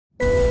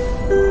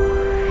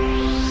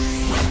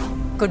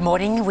Good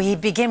morning. We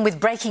begin with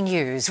breaking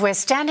news. We're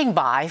standing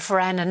by for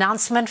an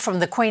announcement from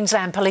the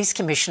Queensland Police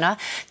Commissioner,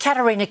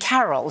 Katarina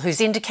Carroll, who's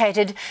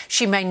indicated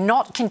she may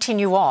not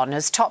continue on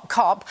as top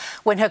cop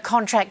when her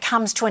contract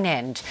comes to an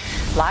end.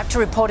 Live to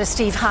reporter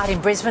Steve Hart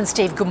in Brisbane.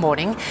 Steve, good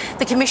morning.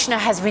 The Commissioner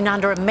has been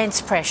under immense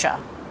pressure.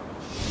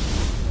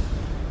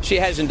 She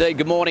has indeed.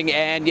 Good morning.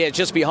 And yeah,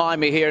 just behind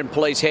me here in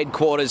police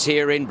headquarters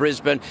here in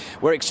Brisbane,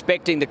 we're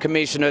expecting the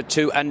Commissioner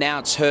to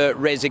announce her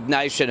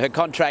resignation. Her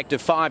contract, a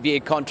 5-year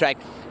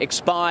contract,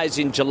 expires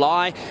in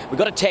July. We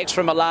got a text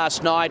from her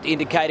last night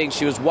indicating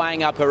she was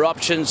weighing up her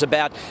options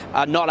about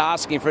not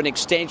asking for an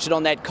extension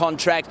on that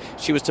contract.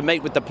 She was to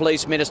meet with the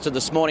Police Minister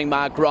this morning,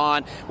 Mark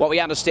Ryan. What we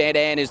understand,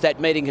 Anne, is that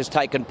meeting has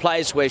taken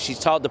place where she's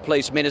told the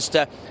Police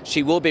Minister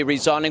she will be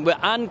resigning. We're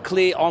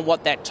unclear on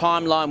what that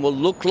timeline will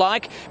look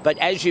like, but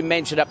as you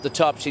mentioned up the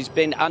top, she's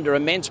been under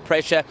immense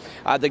pressure.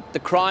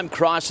 The crime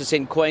crisis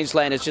in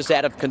Queensland is just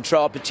out of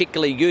control,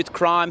 particularly youth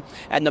crime,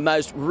 and the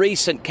most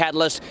recent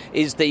catalyst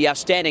is the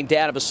standing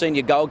down of a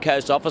senior Gold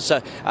Coast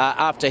officer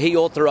after he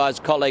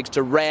authorised colleagues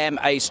to ram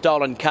a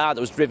stolen car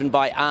that was driven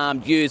by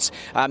armed youths.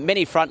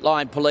 Many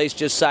frontline police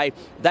just say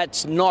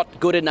that's not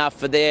good enough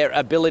for their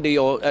ability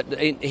or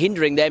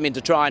hindering them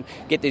into try and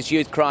get this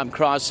youth crime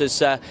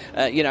crisis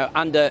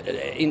under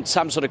in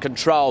some sort of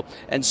control.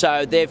 And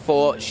so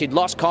therefore she'd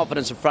lost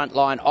confidence of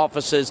frontline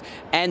officers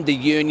and the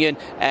union,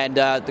 and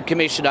the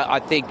Commissioner, I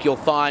think you'll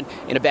find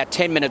in about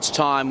 10 minutes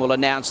time, will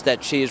announce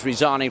that she is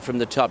resigning from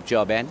the top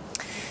job, Anne.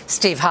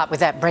 Steve Hart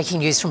with that breaking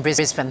news from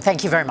Brisbane.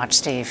 Thank you very much,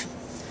 Steve.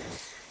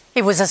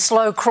 It was a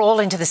slow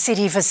crawl into the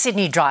city for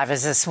Sydney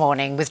drivers this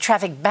morning, with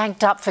traffic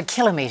banked up for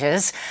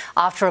kilometres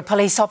after a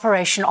police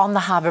operation on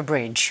the Harbour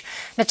Bridge.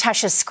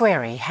 Natasha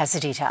Squarey has the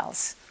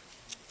details.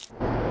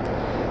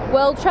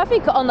 Well,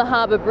 traffic on the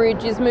Harbour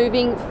Bridge is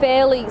moving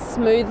fairly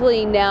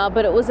smoothly now,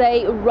 but it was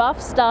a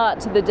rough start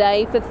to the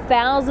day for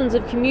thousands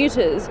of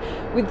commuters,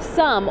 with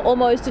some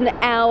almost an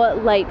hour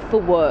late for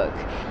work.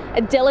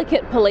 A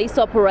delicate police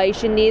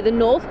operation near the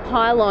north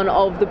pylon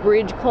of the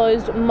bridge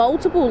closed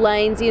multiple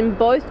lanes in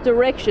both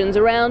directions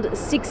around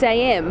 6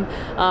 a.m.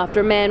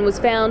 after a man was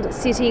found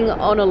sitting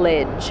on a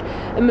ledge.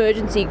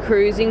 Emergency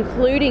crews,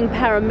 including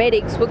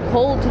paramedics, were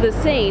called to the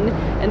scene,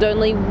 and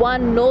only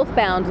one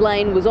northbound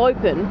lane was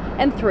open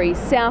and 3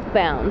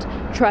 southbound.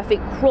 Traffic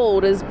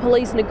crawled as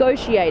police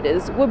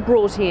negotiators were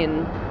brought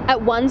in.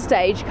 At one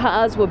stage,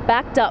 cars were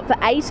backed up for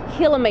 8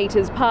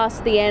 kilometres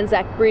past the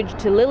Anzac Bridge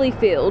to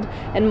Lilyfield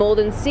and more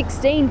than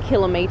 16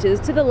 kilometres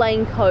to the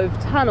Lane Cove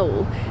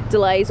Tunnel.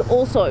 Delays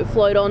also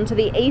flowed on to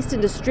the Eastern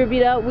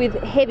Distributor with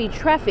heavy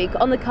traffic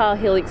on the Car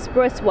Hill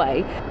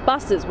Expressway.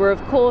 Buses were,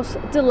 of course,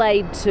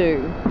 delayed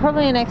too.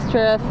 Probably an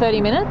extra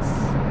 30 minutes.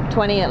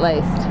 20 at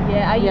least.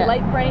 Yeah, are you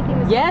late for anything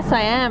this Yes,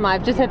 I am.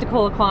 I've just had to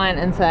call a client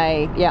and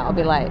say, I'll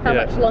be late. How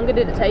much longer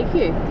did it take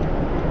you?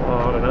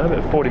 I don't know,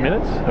 about 40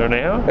 minutes or an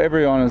hour.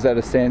 Everyone was at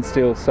a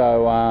standstill,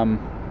 so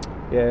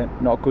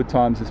not good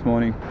times this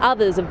morning.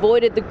 Others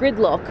avoided the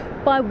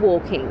gridlock by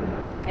walking.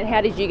 And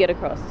how did you get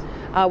across?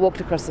 I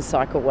walked across the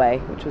cycleway,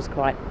 which was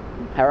quite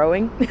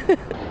harrowing.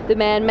 The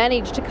man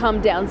managed to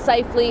come down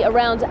safely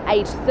around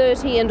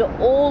 8:30 and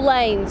all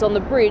lanes on the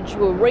bridge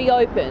were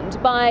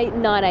reopened by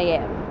 9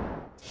 a.m.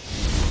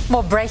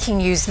 More breaking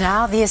news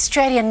now. The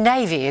Australian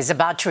Navy is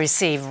about to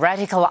receive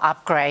radical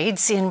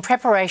upgrades in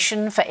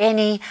preparation for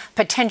any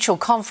potential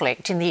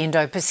conflict in the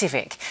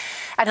Indo-Pacific.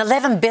 An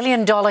 $11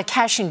 billion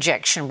cash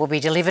injection will be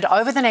delivered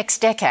over the next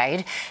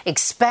decade,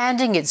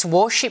 expanding its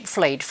warship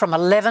fleet from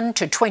 11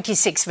 to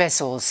 26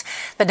 vessels.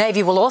 The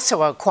Navy will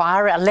also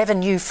acquire 11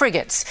 new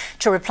frigates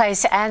to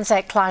replace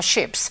Anzac-class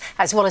ships,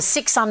 as well as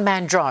 6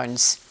 unmanned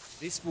drones.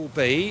 This will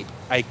be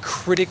a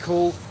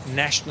critical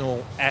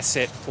national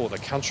asset for the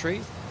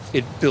country.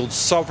 It builds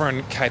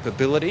sovereign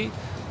capability,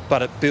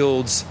 but it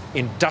builds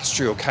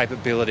industrial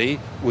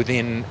capability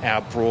within our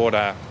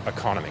broader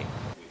economy.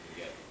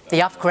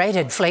 The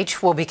upgraded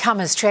fleet will become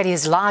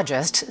Australia's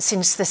largest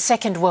since the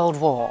Second World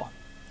War.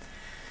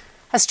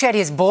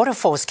 Australia's Border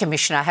Force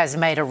Commissioner has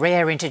made a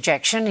rare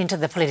interjection into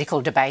the political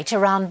debate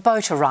around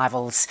boat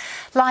arrivals.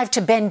 Live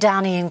to Ben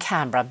Downey in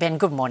Canberra. Ben,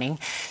 good morning.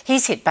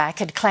 He's hit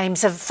back at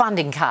claims of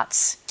funding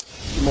cuts.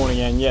 Good morning,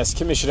 Anne. Yes,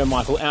 Commissioner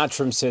Michael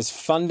Outram says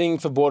funding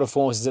for Border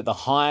Force is at the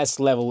highest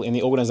level in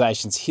the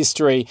organisation's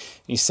history.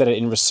 He said it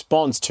in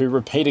response to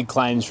repeated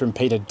claims from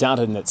Peter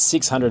Dutton that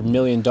 $600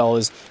 million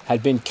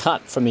had been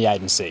cut from the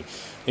agency.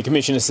 The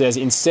Commissioner says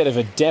instead of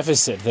a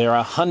deficit, there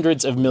are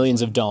hundreds of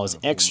millions of dollars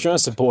extra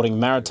supporting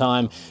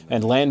maritime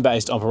and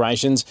land-based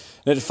operations.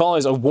 And it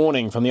follows a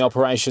warning from the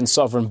Operation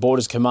Sovereign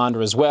Borders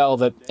Commander as well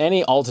that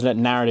any alternate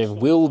narrative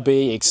will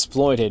be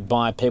exploited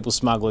by people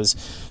smugglers.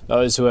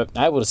 Those who were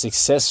able to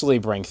successfully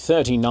bring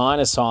 39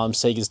 asylum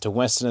seekers to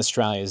Western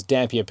Australia's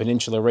Dampier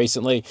Peninsula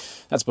recently.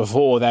 That's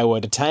before they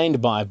were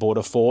detained by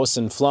Border Force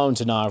and flown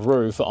to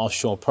Nauru for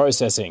offshore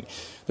processing.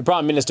 The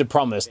Prime Minister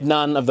promised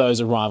none of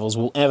those arrivals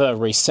will ever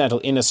resettle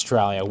in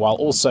Australia, while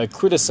also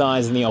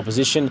criticising the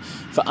opposition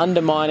for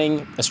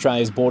undermining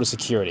Australia's border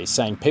security,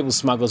 saying people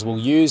smugglers will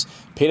use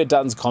Peter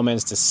Dutton's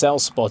comments to sell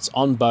spots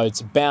on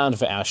boats bound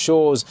for our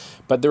shores.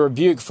 But the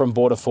rebuke from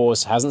Border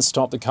Force hasn't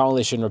stopped the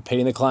coalition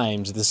repeating the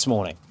claims this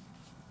morning.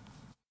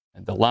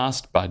 The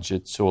last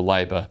budget saw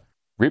Labor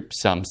rip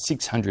some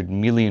 $600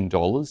 million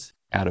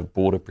out of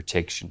border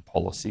protection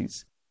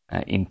policies.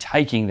 In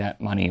taking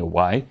that money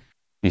away,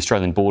 the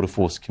Australian Border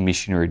Force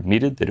Commissioner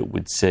admitted that it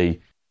would see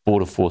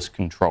Border Force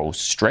controls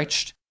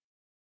stretched.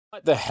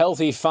 At the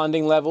healthy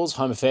funding levels,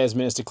 Home Affairs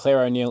Minister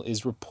Claire O'Neil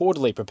is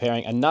reportedly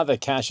preparing another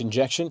cash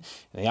injection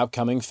in the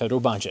upcoming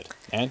federal budget.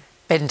 And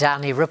Ben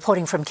Downey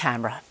reporting from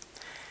Canberra.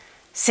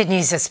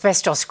 Sydney's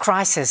asbestos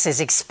crisis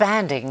is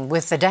expanding,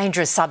 with the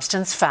dangerous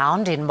substance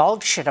found in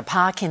mulch at a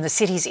park in the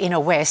city's inner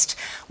west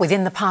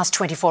within the past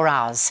 24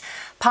 hours.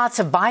 Parts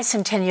of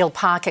Bicentennial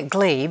Park at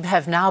Glebe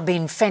have now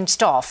been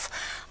fenced off,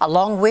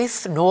 along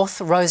with North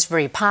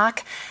Rosebery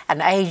Park,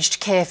 an aged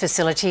care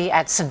facility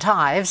at St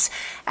Ives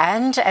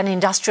and an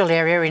industrial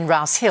area in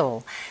Rouse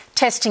Hill.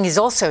 Testing is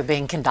also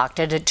being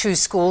conducted at 2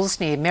 schools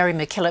near Mary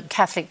MacKillop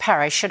Catholic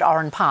Parish at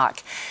Oran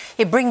Park.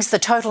 It brings the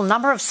total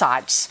number of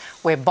sites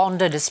where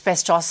bonded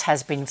asbestos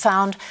has been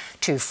found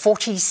to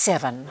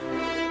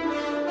 47.